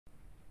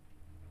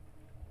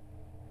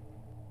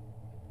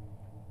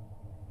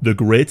The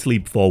Great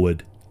Leap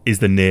Forward is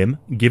the name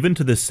given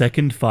to the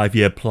second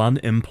five-year plan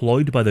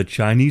employed by the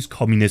Chinese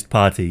Communist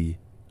Party,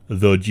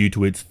 though due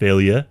to its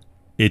failure,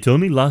 it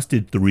only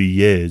lasted 3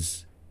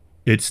 years.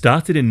 It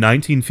started in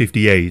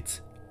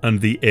 1958, and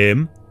the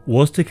aim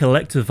was to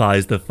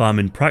collectivize the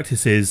farming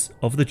practices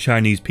of the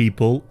Chinese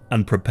people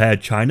and prepare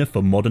China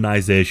for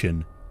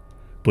modernization,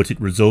 but it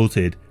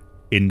resulted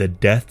in the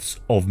deaths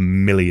of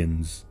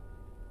millions.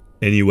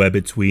 Anywhere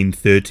between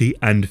 30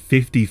 and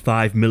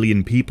 55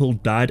 million people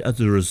died as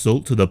a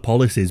result of the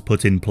policies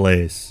put in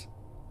place.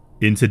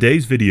 In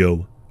today's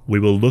video, we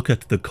will look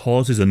at the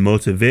causes and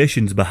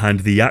motivations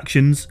behind the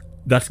actions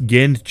that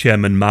gained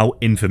Chairman Mao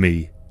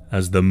infamy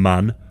as the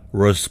man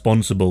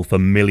responsible for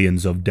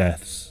millions of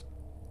deaths.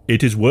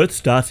 It is worth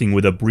starting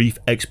with a brief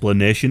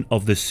explanation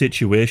of the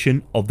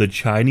situation of the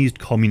Chinese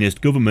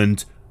Communist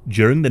government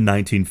during the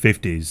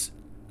 1950s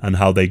and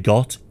how they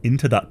got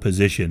into that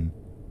position.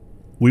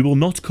 We will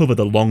not cover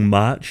the Long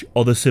March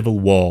or the Civil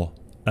War,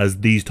 as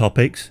these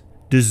topics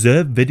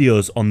deserve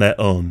videos on their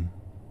own.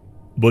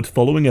 But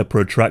following a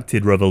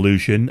protracted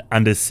revolution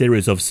and a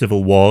series of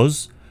civil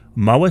wars,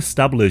 Mao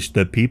established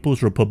the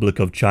People's Republic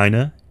of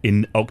China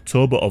in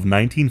October of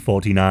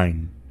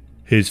 1949.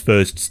 His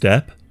first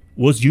step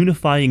was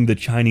unifying the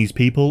Chinese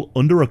people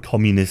under a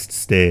communist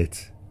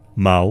state.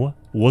 Mao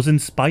was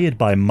inspired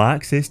by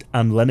Marxist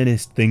and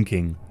Leninist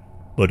thinking,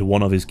 but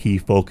one of his key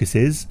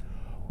focuses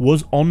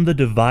was on the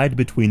divide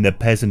between the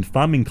peasant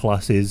farming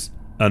classes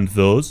and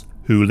those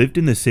who lived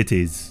in the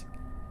cities.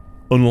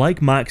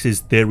 Unlike Marx's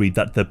theory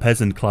that the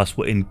peasant class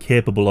were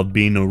incapable of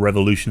being a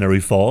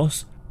revolutionary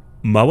force,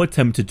 Mao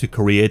attempted to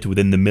create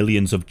within the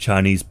millions of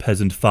Chinese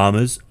peasant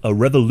farmers a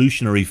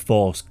revolutionary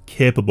force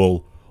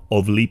capable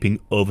of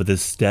leaping over the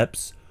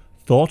steps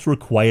thought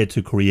required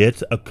to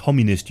create a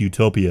communist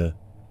utopia.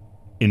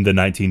 In the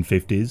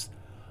 1950s,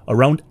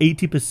 around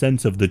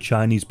 80% of the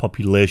Chinese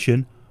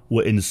population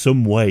were in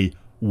some way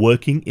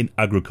working in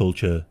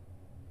agriculture.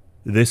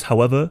 This,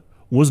 however,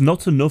 was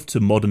not enough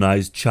to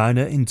modernize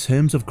China in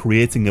terms of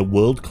creating a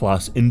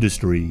world-class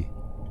industry.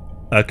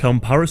 A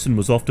comparison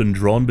was often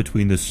drawn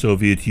between the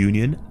Soviet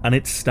Union and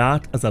its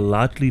start as a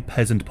largely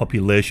peasant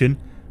population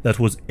that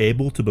was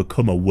able to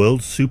become a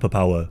world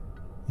superpower,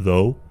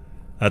 though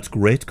at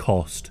great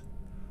cost.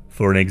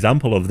 For an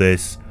example of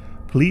this,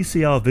 please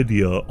see our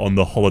video on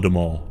the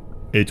Holodomor.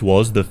 It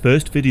was the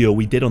first video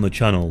we did on the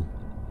channel.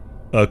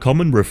 A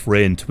common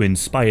refrain to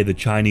inspire the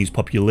Chinese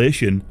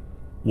population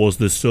was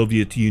 "The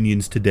Soviet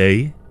Union's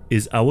today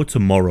is our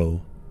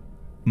tomorrow."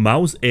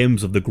 Mao's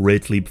aims of the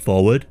Great Leap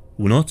Forward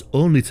were not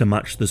only to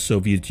match the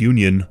Soviet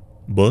Union,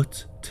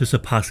 but to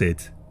surpass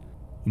it.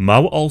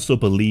 Mao also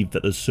believed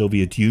that the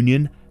Soviet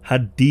Union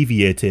had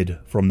deviated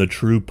from the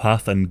true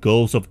path and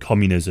goals of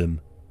communism,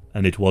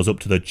 and it was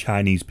up to the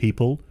Chinese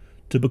people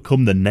to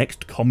become the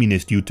next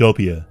communist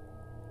utopia.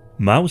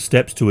 Mao's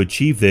steps to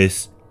achieve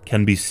this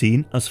can be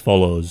seen as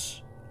follows.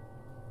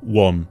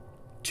 1.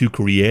 To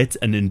create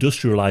an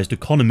industrialized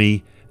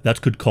economy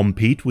that could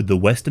compete with the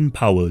Western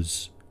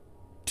powers.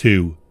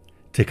 2.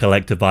 To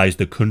collectivize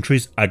the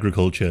country's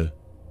agriculture.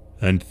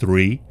 And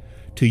 3.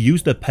 To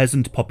use the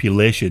peasant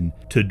population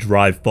to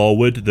drive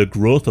forward the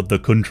growth of the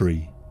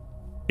country.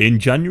 In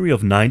January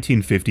of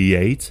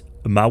 1958,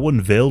 Mao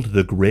unveiled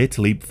the Great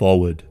Leap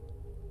Forward.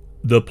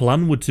 The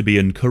plan would to be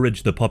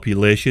encourage the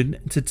population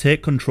to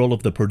take control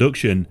of the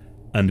production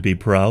and be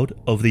proud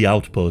of the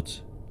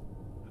output.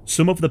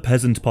 Some of the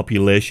peasant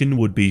population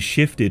would be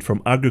shifted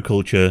from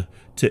agriculture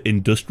to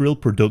industrial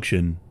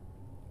production.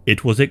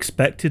 It was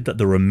expected that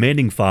the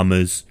remaining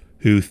farmers,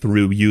 who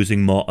through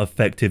using more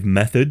effective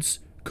methods,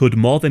 could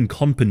more than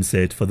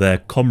compensate for their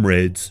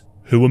comrades,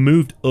 who were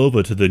moved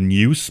over to the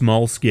new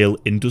small-scale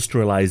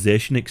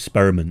industrialization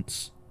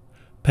experiments.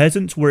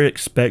 Peasants were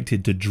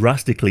expected to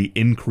drastically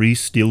increase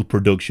steel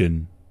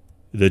production.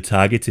 The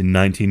target in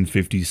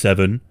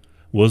 1957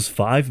 was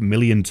 5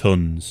 million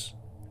tons,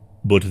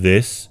 but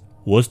this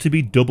was to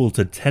be doubled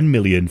to 10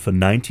 million for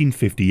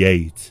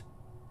 1958.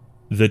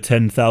 The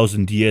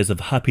 10,000 years of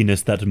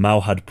happiness that Mao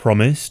had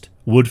promised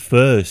would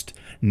first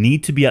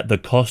need to be at the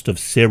cost of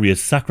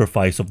serious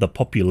sacrifice of the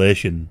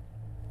population.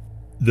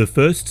 The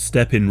first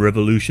step in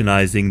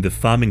revolutionizing the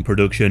farming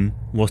production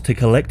was to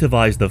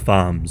collectivize the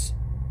farms.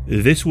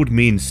 This would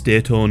mean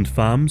state-owned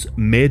farms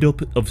made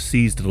up of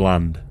seized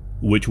land,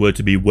 which were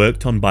to be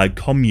worked on by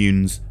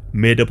communes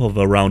made up of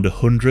around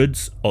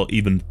hundreds or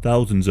even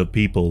thousands of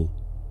people.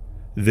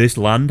 This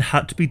land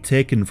had to be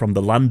taken from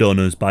the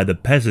landowners by the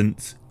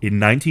peasants in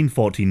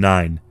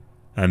 1949,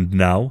 and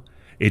now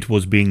it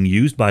was being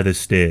used by the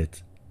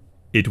state.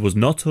 It was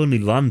not only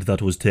land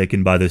that was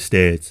taken by the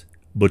state,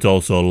 but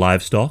also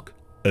livestock,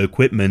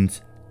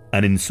 equipment,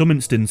 and in some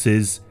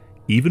instances,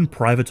 even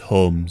private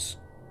homes.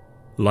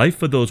 Life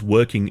for those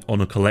working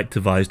on a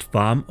collectivized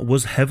farm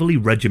was heavily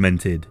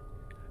regimented.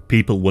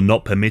 People were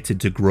not permitted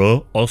to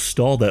grow or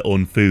store their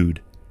own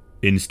food.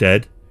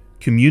 Instead,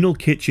 communal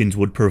kitchens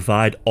would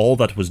provide all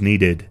that was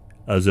needed.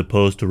 As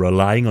opposed to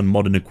relying on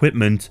modern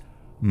equipment,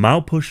 Mao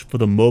pushed for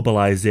the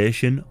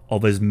mobilization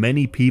of as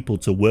many people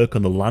to work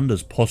on the land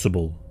as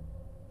possible.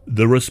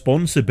 The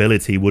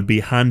responsibility would be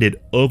handed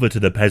over to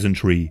the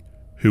peasantry,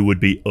 who would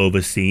be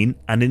overseen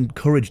and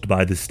encouraged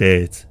by the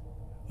state.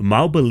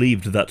 Mao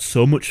believed that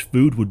so much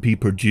food would be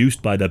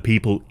produced by the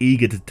people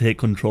eager to take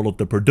control of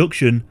the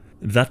production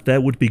that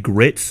there would be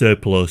great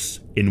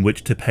surplus in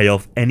which to pay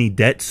off any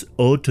debts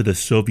owed to the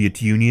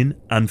Soviet Union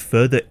and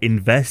further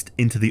invest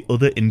into the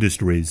other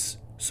industries,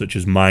 such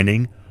as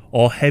mining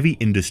or heavy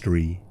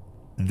industry.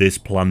 This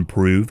plan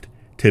proved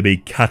to be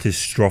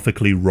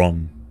catastrophically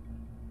wrong.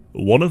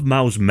 One of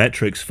Mao's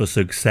metrics for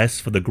success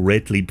for the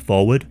Great Leap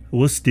Forward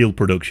was steel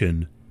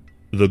production.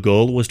 The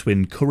goal was to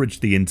encourage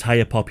the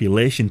entire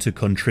population to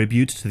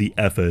contribute to the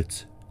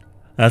effort.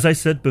 As I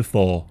said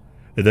before,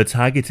 the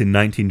target in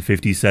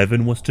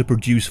 1957 was to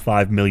produce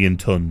 5 million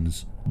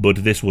tons,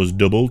 but this was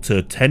doubled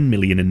to 10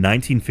 million in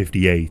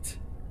 1958.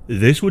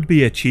 This would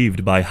be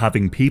achieved by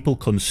having people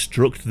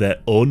construct their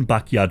own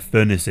backyard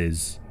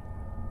furnaces.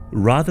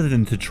 Rather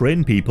than to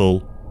train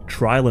people,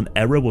 trial and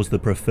error was the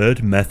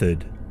preferred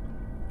method.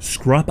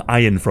 Scrap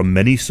iron from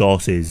many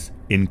sources,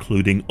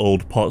 including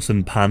old pots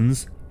and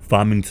pans,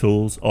 farming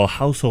tools, or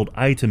household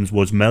items,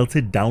 was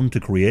melted down to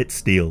create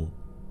steel.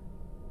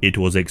 It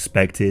was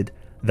expected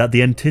that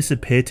the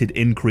anticipated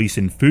increase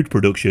in food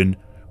production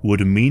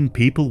would mean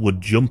people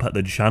would jump at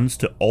the chance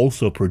to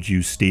also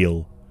produce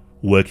steel,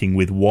 working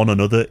with one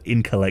another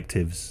in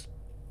collectives.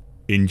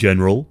 In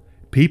general,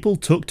 people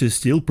took to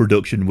steel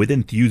production with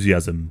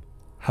enthusiasm.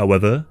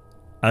 However,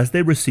 as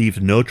they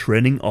received no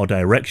training or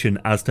direction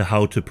as to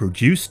how to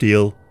produce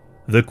steel,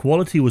 the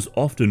quality was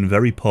often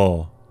very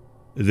poor.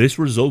 This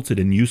resulted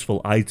in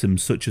useful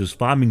items such as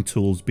farming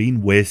tools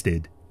being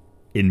wasted.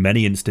 In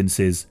many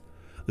instances,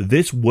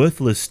 this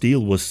worthless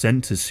steel was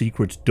sent to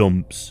secret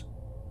dumps.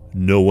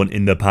 No one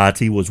in the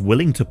party was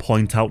willing to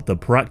point out the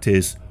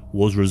practice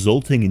was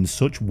resulting in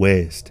such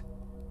waste.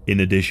 In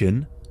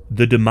addition,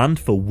 the demand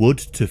for wood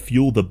to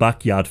fuel the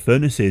backyard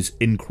furnaces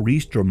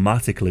increased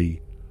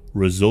dramatically,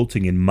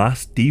 resulting in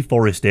mass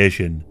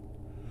deforestation.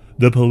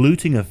 The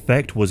polluting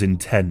effect was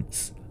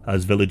intense,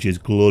 as villages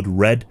glowed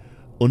red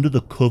under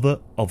the cover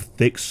of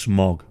thick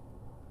smog.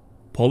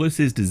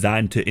 Policies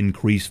designed to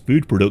increase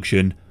food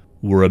production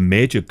were a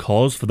major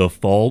cause for the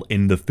fall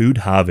in the food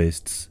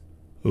harvests.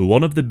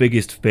 One of the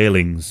biggest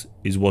failings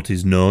is what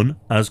is known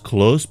as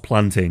close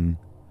planting.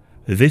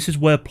 This is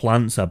where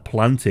plants are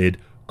planted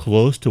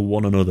close to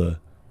one another,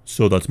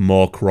 so that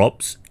more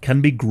crops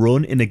can be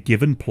grown in a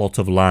given plot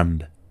of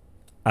land.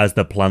 As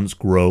the plants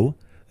grow,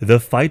 the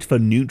fight for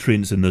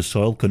nutrients in the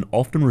soil can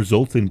often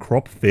result in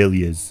crop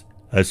failures,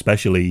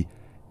 especially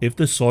if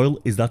the soil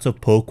is that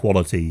of poor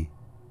quality.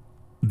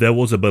 There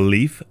was a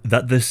belief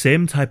that the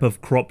same type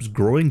of crops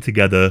growing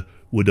together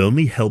would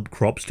only help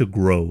crops to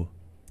grow.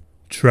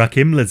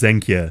 Trakim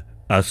Lezenkia,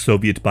 a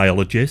Soviet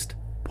biologist,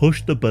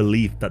 pushed the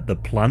belief that the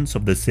plants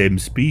of the same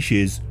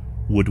species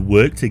would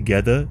work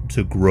together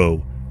to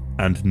grow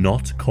and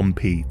not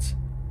compete.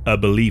 A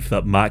belief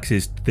that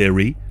Marxist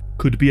theory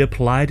could be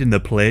applied in the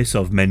place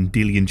of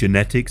Mendelian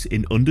genetics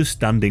in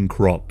understanding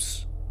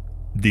crops.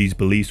 These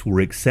beliefs were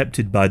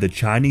accepted by the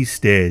Chinese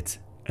state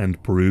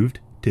and proved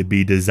to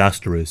be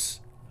disastrous,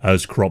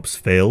 as crops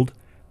failed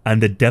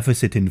and the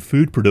deficit in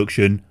food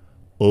production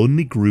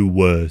only grew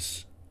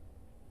worse.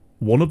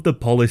 One of the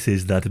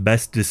policies that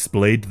best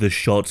displayed the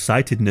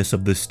short-sightedness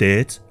of the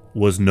state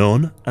was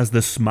known as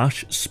the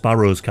Smash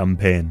Sparrows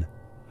campaign.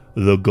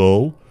 The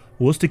goal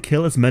was to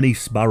kill as many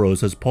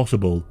sparrows as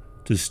possible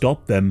to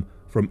stop them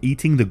from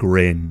eating the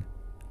grain.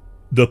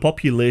 The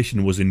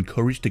population was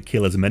encouraged to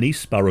kill as many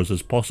sparrows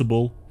as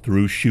possible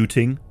through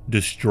shooting,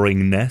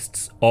 destroying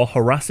nests, or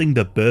harassing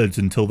the birds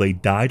until they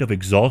died of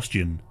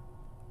exhaustion.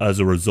 As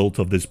a result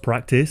of this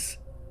practice,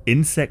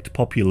 insect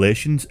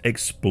populations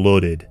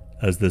exploded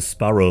as the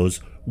sparrows,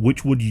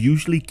 which would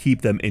usually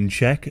keep them in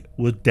check,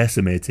 were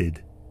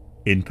decimated.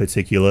 In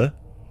particular,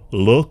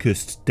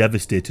 locusts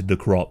devastated the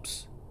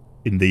crops.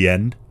 In the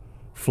end,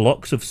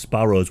 flocks of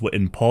sparrows were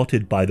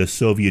imported by the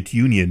Soviet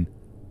Union,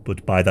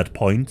 but by that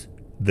point,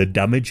 the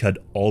damage had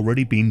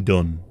already been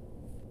done.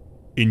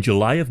 In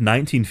July of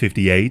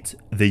 1958,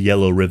 the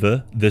Yellow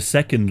River, the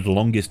second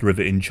longest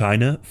river in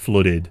China,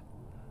 flooded.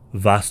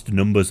 Vast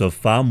numbers of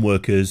farm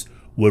workers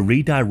were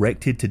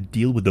redirected to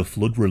deal with the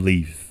flood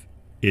relief.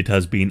 It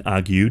has been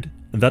argued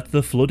that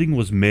the flooding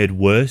was made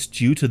worse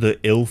due to the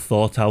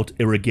ill-thought-out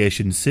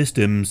irrigation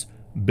systems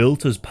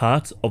built as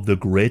part of the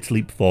Great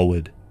Leap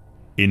Forward.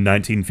 In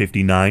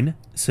 1959,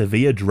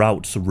 severe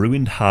droughts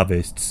ruined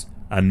harvests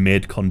and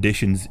made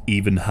conditions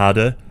even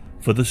harder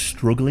for the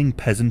struggling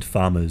peasant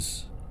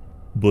farmers.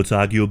 But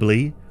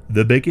arguably,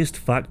 the biggest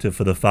factor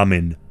for the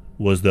famine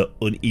was the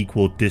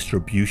unequal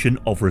distribution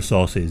of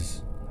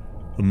resources.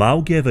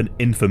 Mao gave an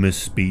infamous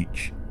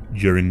speech,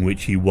 during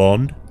which he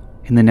warned,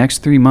 "In the next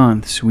 3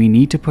 months, we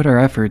need to put our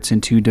efforts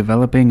into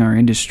developing our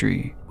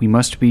industry. We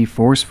must be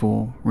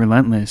forceful,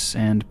 relentless,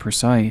 and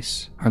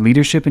precise. Our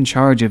leadership in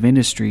charge of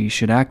industry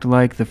should act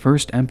like the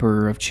first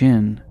emperor of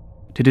Qin.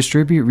 To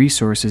distribute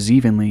resources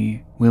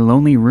evenly will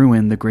only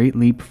ruin the Great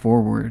Leap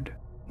Forward.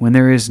 When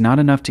there is not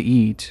enough to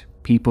eat,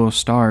 people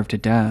starve to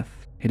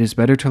death. It is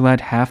better to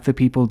let half the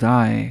people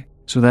die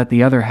so that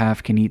the other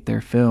half can eat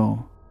their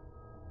fill.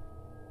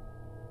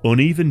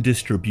 Uneven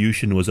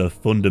distribution was a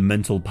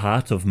fundamental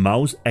part of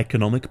Mao's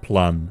economic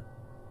plan.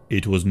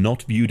 It was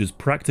not viewed as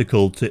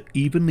practical to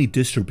evenly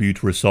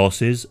distribute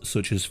resources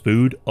such as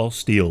food or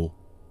steel.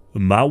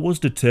 Mao was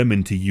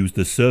determined to use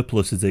the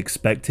surpluses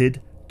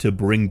expected to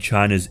bring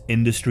China's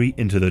industry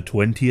into the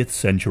 20th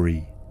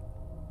century.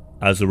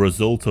 As a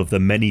result of the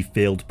many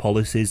failed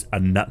policies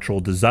and natural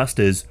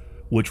disasters,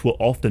 which were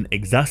often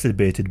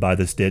exacerbated by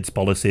the state's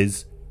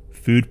policies,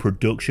 food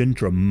production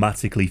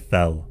dramatically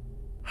fell.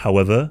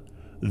 However,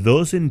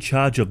 those in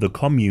charge of the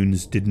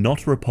communes did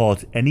not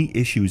report any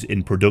issues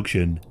in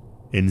production.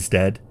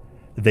 Instead,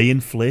 they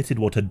inflated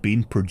what had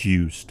been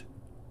produced.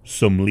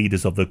 Some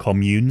leaders of the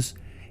communes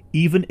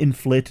even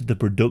inflated the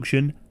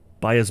production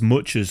by as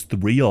much as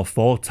 3 or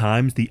 4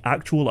 times the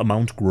actual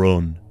amount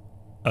grown.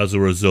 As a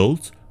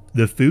result,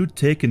 the food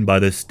taken by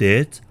the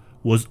state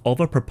was of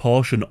a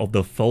proportion of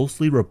the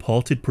falsely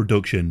reported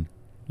production,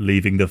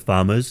 leaving the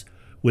farmers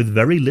with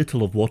very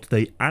little of what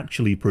they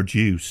actually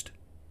produced.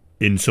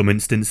 In some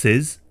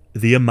instances,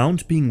 the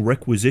amount being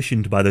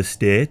requisitioned by the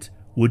state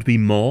would be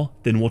more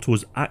than what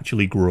was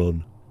actually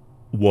grown.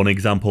 One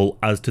example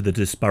as to the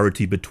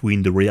disparity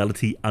between the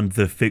reality and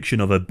the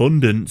fiction of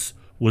abundance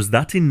was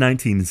that in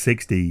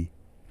 1960,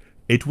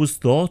 it was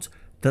thought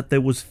that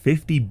there was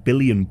 50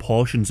 billion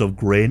portions of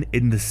grain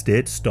in the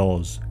state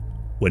stores,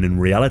 when in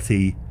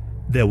reality,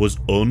 there was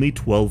only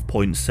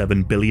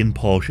 12.7 billion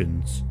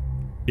portions.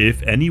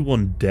 If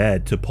anyone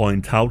dared to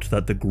point out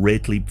that the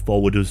Great Leap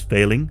Forward was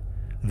failing,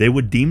 they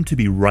were deemed to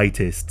be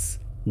rightists,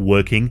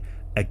 working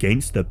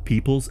against the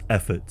people's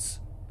efforts.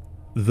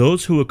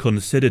 Those who were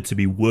considered to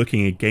be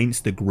working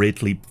against the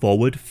Great Leap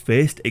Forward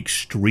faced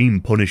extreme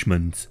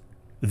punishment.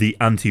 The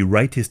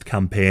anti-rightist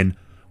campaign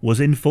was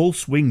in full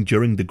swing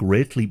during the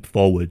Great Leap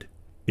Forward.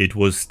 It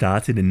was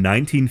started in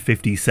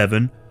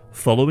 1957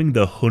 following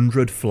the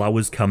 100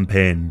 Flowers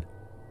campaign.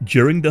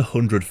 During the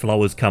 100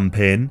 Flowers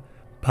campaign,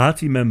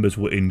 party members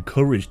were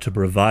encouraged to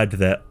provide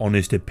their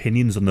honest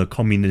opinions on the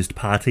Communist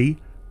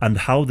Party and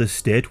how the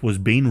state was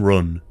being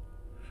run.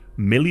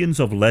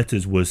 Millions of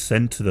letters were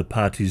sent to the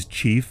party's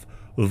chief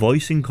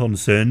voicing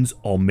concerns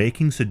or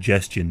making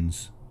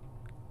suggestions.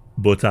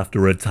 But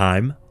after a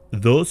time,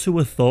 those who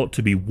were thought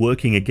to be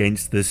working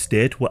against the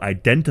state were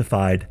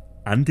identified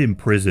and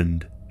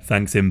imprisoned,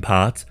 thanks in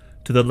part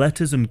to the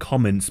letters and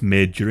comments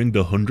made during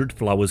the 100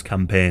 Flowers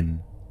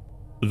campaign.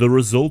 The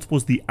result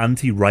was the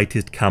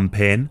anti-rightist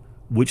campaign,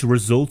 which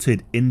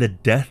resulted in the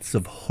deaths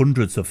of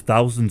hundreds of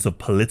thousands of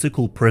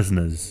political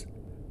prisoners.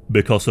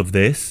 Because of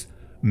this,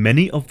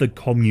 many of the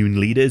commune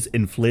leaders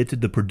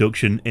inflated the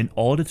production in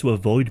order to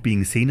avoid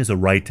being seen as a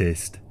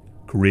rightist,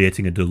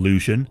 creating a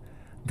delusion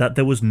that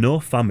there was no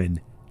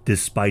famine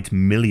despite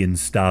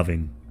millions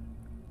starving.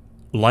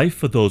 Life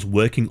for those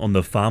working on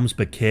the farms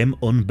became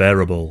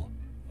unbearable.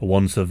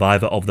 One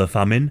survivor of the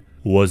famine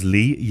was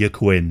Li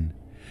Yaquin.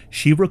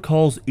 She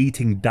recalls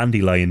eating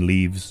dandelion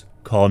leaves,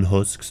 corn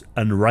husks,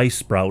 and rice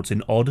sprouts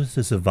in order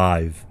to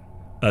survive.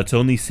 At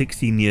only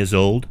 16 years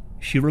old,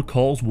 she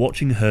recalls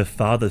watching her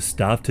father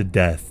starve to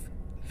death.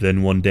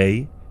 Then one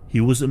day, he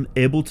was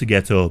unable to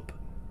get up.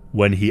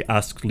 When he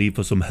asked Li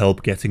for some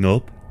help getting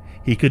up,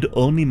 he could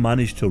only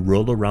manage to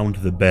roll around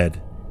the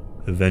bed.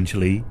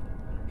 Eventually,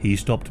 he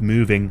stopped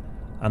moving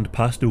and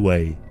passed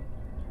away.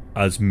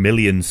 As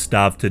millions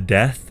starved to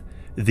death,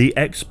 the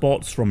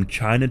exports from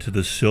China to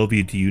the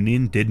Soviet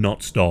Union did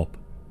not stop.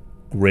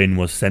 Grain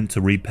was sent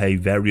to repay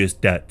various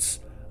debts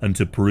and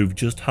to prove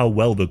just how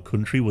well the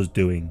country was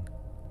doing.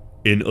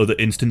 In other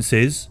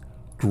instances,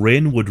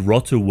 grain would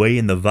rot away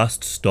in the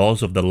vast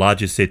stores of the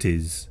larger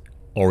cities,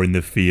 or in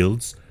the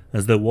fields,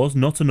 as there was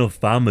not enough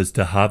farmers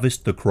to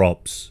harvest the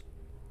crops.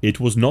 It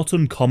was not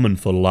uncommon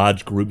for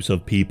large groups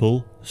of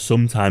people,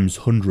 sometimes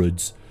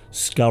hundreds,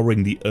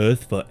 scouring the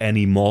earth for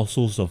any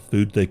morsels of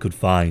food they could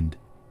find.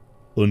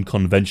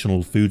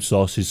 Unconventional food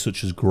sources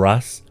such as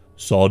grass,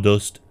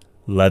 sawdust,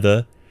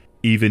 leather,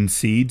 even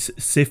seeds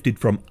sifted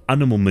from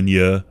animal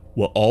manure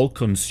were all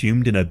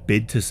consumed in a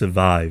bid to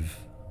survive.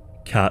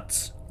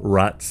 Cats,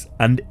 rats,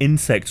 and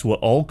insects were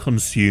all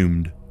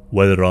consumed,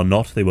 whether or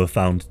not they were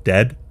found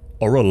dead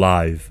or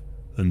alive,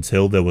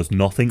 until there was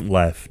nothing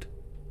left.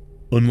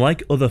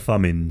 Unlike other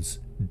famines,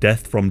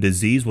 death from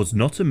disease was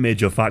not a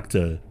major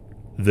factor.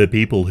 The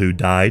people who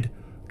died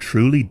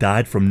truly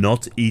died from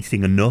not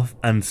eating enough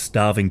and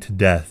starving to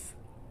death.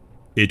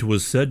 It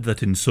was said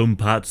that in some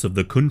parts of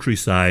the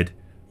countryside,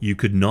 you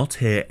could not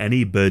hear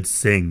any birds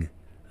sing,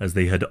 as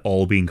they had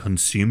all been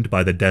consumed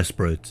by the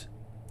desperate.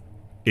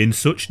 In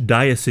such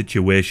dire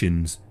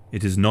situations,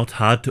 it is not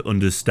hard to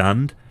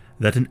understand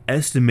that an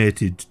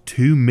estimated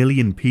 2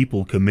 million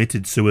people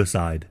committed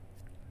suicide.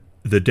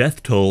 The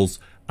death tolls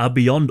are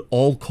beyond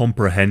all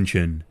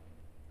comprehension.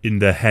 In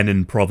the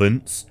Henan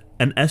province,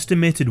 an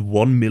estimated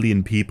 1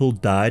 million people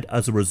died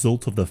as a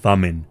result of the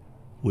famine,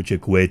 which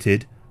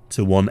equated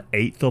to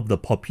 1/8 of the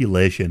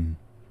population.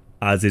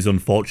 As is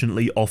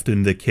unfortunately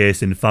often the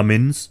case in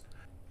famines,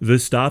 the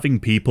starving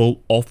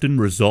people often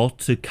resort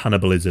to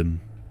cannibalism.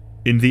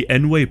 In the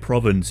Anhui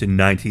province in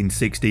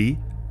 1960,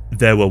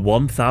 there were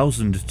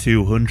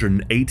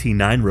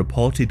 1,289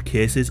 reported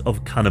cases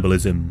of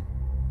cannibalism.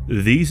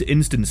 These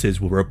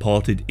instances were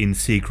reported in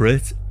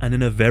secret and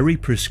in a very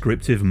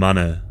prescriptive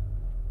manner.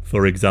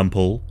 For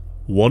example,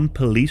 one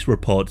police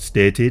report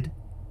stated,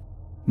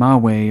 Ma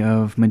Wei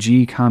of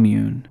Maji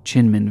Commune,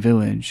 Chinmen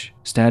Village.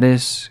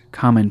 Status,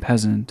 common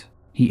peasant.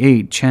 He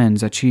ate Chen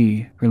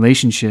Zachi,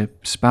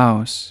 relationship,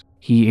 spouse.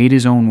 He ate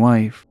his own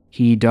wife.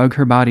 He dug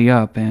her body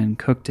up and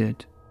cooked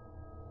it.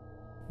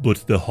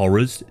 But the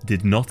horrors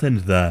did not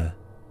end there.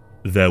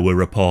 There were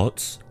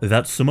reports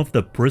that some of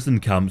the prison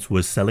camps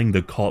were selling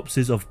the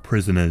corpses of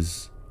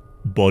prisoners.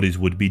 Bodies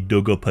would be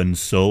dug up and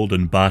sold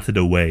and bartered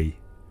away.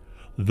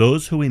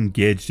 Those who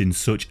engaged in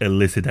such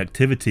illicit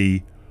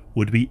activity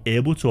would be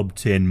able to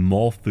obtain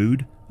more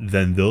food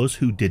than those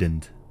who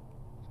didn't.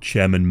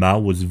 Chairman Mao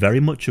was very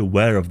much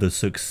aware of the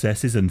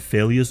successes and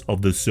failures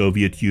of the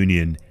Soviet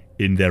Union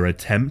in their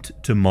attempt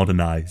to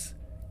modernize.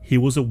 He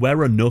was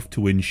aware enough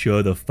to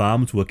ensure the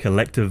farms were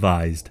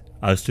collectivized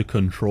as to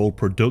control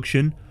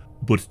production,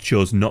 but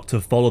chose not to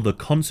follow the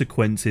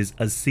consequences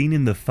as seen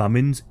in the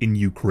famines in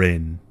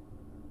Ukraine.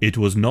 It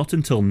was not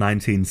until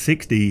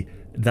 1960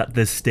 that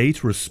the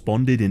state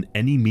responded in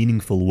any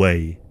meaningful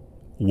way.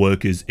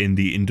 Workers in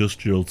the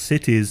industrial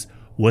cities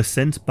were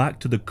sent back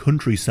to the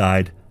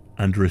countryside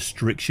and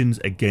restrictions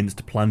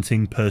against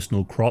planting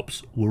personal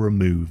crops were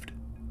removed.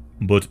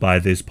 But by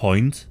this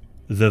point,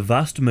 the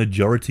vast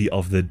majority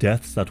of the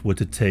deaths that were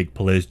to take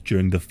place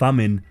during the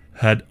famine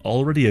had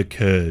already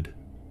occurred.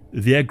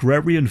 The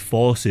agrarian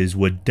forces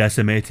were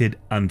decimated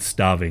and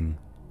starving.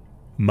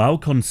 Mao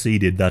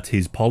conceded that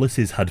his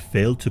policies had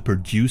failed to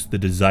produce the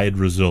desired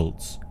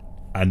results,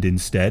 and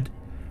instead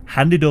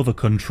handed over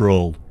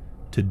control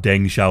to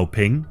Deng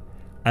Xiaoping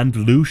and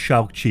Liu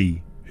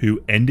Shaoqi,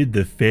 who ended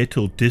the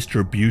fatal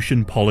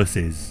distribution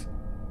policies.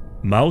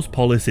 Mao's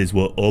policies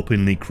were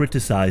openly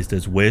criticized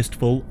as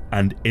wasteful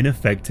and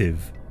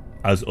ineffective,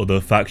 as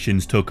other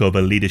factions took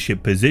over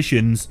leadership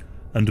positions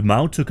and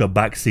Mao took a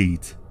back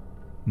seat.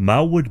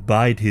 Mao would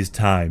bide his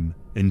time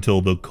until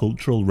the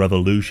Cultural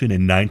Revolution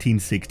in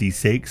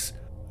 1966,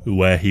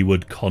 where he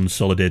would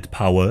consolidate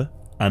power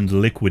and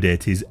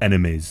liquidate his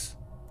enemies.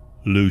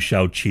 Liu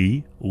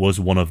Shaoqi was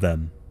one of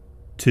them.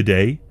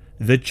 Today,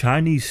 the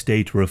Chinese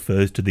state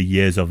refers to the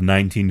years of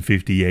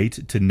 1958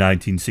 to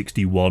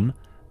 1961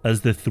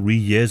 as the 3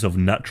 years of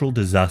natural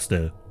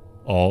disaster,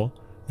 or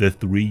the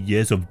 3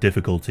 years of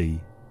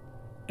difficulty.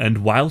 And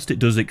whilst it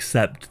does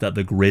accept that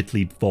the Great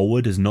Leap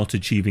Forward is not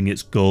achieving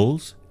its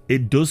goals,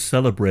 it does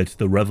celebrate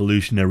the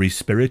revolutionary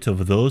spirit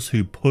of those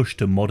who push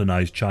to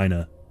modernize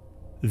China.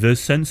 The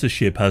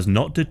censorship has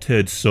not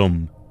deterred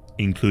some,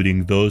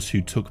 including those who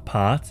took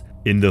part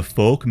in the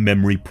Folk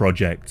Memory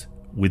Project,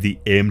 with the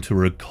aim to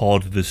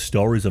record the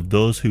stories of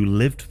those who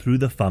lived through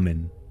the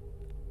famine.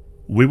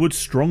 We would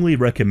strongly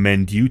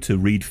recommend you to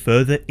read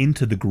further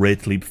into the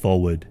Great Leap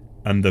Forward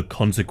and the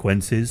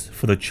consequences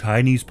for the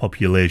Chinese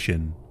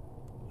population.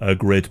 A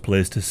great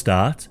place to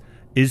start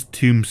is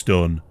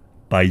Tombstone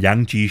by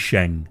Yang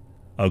Jisheng,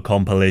 a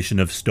compilation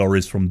of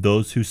stories from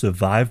those who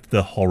survived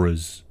the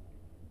horrors.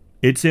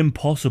 It's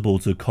impossible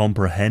to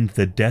comprehend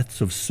the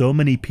deaths of so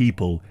many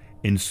people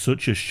in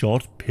such a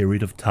short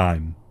period of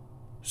time.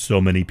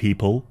 So many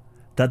people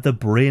that the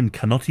brain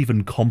cannot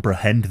even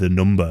comprehend the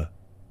number.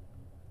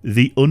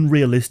 The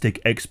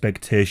unrealistic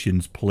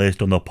expectations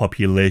placed on the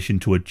population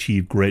to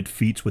achieve great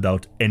feats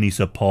without any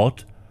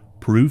support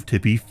proved to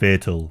be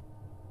fatal.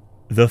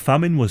 The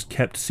famine was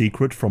kept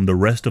secret from the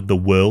rest of the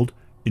world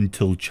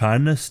until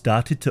China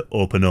started to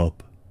open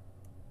up.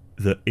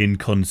 The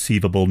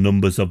inconceivable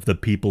numbers of the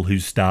people who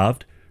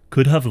starved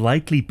could have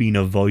likely been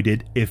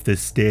avoided if the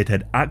state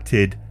had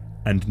acted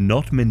and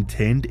not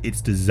maintained its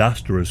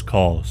disastrous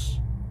course.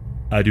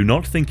 I do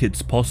not think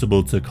it's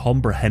possible to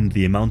comprehend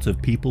the amount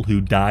of people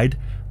who died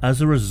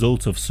as a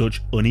result of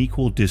such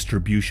unequal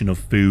distribution of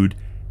food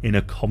in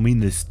a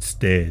communist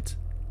state.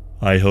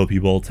 I hope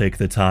you all take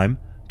the time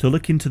to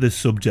look into this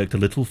subject a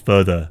little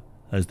further,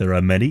 as there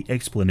are many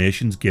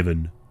explanations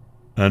given,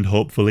 and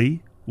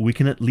hopefully we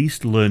can at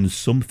least learn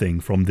something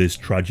from this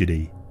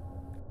tragedy.